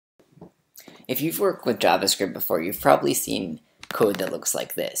If you've worked with JavaScript before, you've probably seen code that looks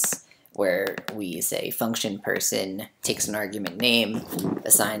like this, where we say function person takes an argument name,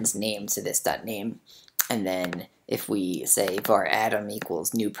 assigns name to this dot name, and then if we say var Adam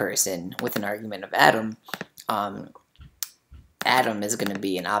equals new person with an argument of Adam, Adam is going to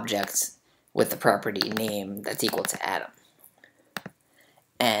be an object with the property name that's equal to Adam.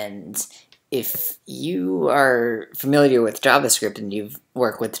 And if you are familiar with JavaScript and you've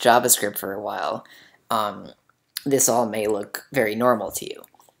worked with JavaScript for a while, this all may look very normal to you.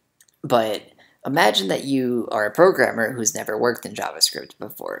 But imagine that you are a programmer who's never worked in JavaScript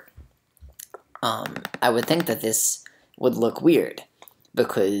before. I would think that this would look weird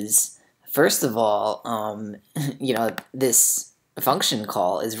because, first of all, this function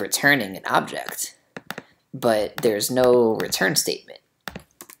call is returning an object, but there's no return statement.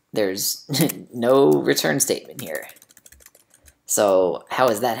 There's no return statement here. So how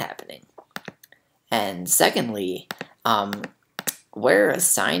is that happening? And secondly, we're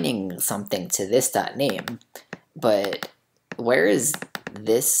assigning something to this dot name, but where is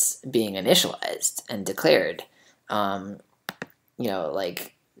this being initialized and declared?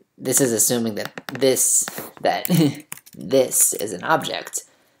 Like this is assuming that this is an object,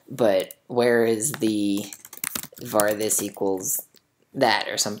 but where is the var this equals that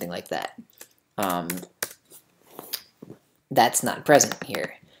or something like that? That's not present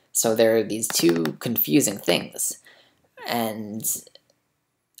here. So there are these two confusing things. And,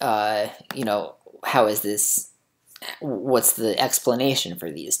 how is this, what's the explanation for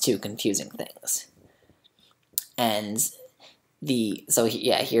these two confusing things? And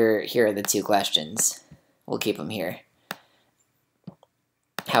here are the two questions. We'll keep them here.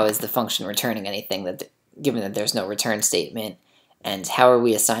 How is the function returning anything given that there's no return statement? And how are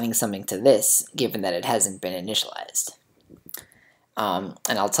we assigning something to this, given that it hasn't been initialized? And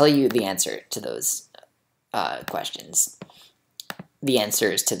I'll tell you the answer to those questions. The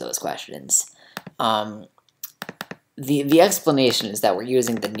answers to those questions. The explanation is that we're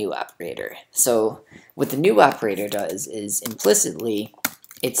using the new operator. So what the new operator does is implicitly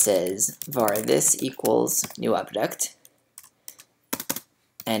it says var this equals new object,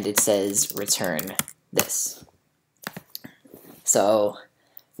 and it says return this. So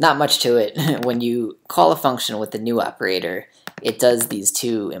not much to it. When you call a function with the new operator, it does these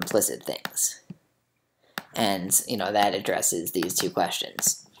two implicit things. And, that addresses these two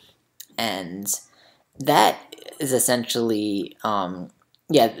questions. And that is essentially,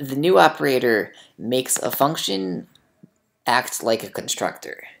 the new operator makes a function act like a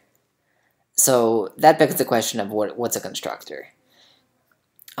constructor. So that begs the question of what's a constructor?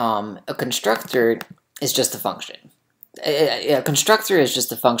 A constructor is just a function. A constructor is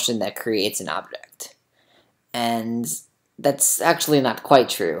just a function that creates an object. And that's actually not quite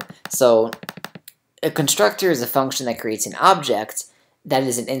true. So a constructor is a function that creates an object that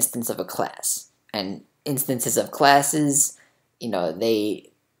is an instance of a class. And instances of classes, they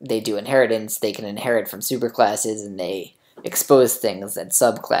do inheritance. They can inherit from superclasses, and they expose things that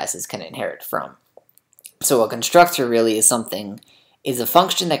subclasses can inherit from. So a constructor really is a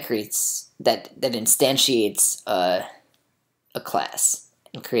function that creates, that instantiates a class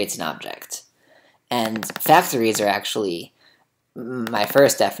and creates an object. And factories are actually my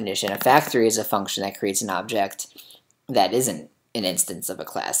first definition. A factory is a function that creates an object that isn't an instance of a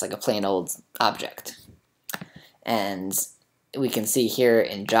class, like a plain old object. And we can see here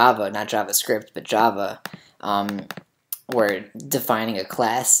in Java, not JavaScript, but Java, we're defining a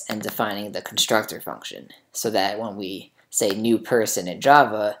class and defining the constructor function, so that when we say new person in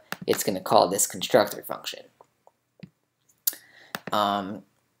Java, it's going to call this constructor function.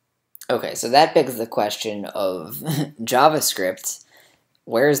 Okay, so that begs the question of JavaScript,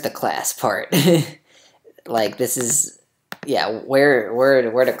 where's the class part? Like, this is,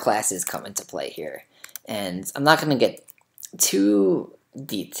 where do classes come into play here? And I'm not going to get too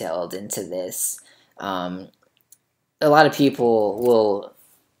detailed into this. A lot of people will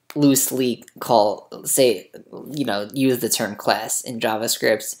loosely use the term class in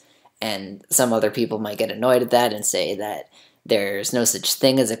JavaScript, and some other people might get annoyed at that and say that there's no such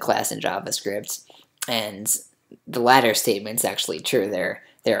thing as a class in JavaScript, and the latter statement's actually true.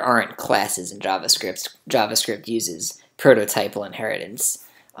 There aren't classes in JavaScript. JavaScript uses prototypal inheritance.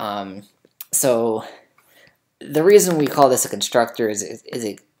 So the reason we call this a constructor is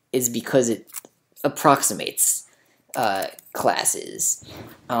because it approximates classes,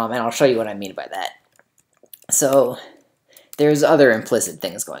 and I'll show you what I mean by that. So there's other implicit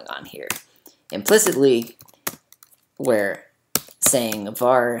things going on here. Implicitly, we're saying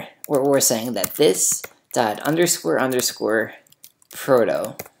we're saying that this dot underscore underscore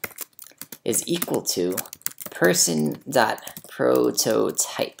proto is equal to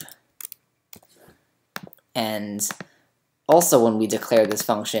person.prototype. And also when we declare this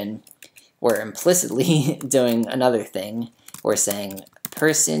function, we're implicitly doing another thing. We're saying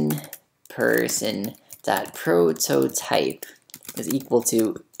person.prototype is equal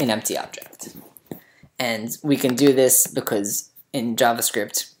to an empty object. And we can do this because in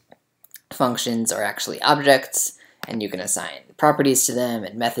JavaScript, functions are actually objects, and you can assign properties to them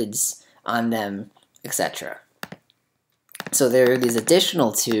and methods on them, etc. So there are these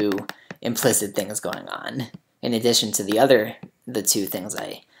additional two implicit things going on, in addition to the two things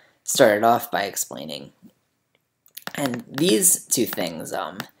I started off by explaining. And these two things,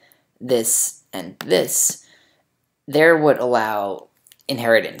 this and this, they're what allow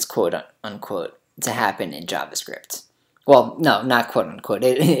inheritance, quote unquote, to happen in JavaScript. Well, no, not quote unquote.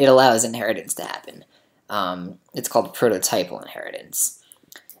 It allows inheritance to happen. It's called prototypal inheritance.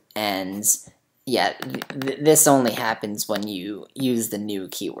 And yeah, this only happens when you use the new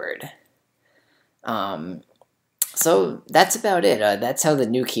keyword. So that's about it. That's how the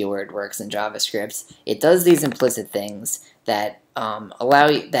new keyword works in JavaScript. It does these implicit things that allow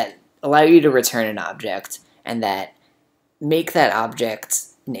you to return an object, and that make that object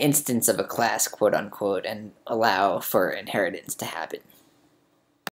an instance of a class, quote unquote, and allow for inheritance to happen.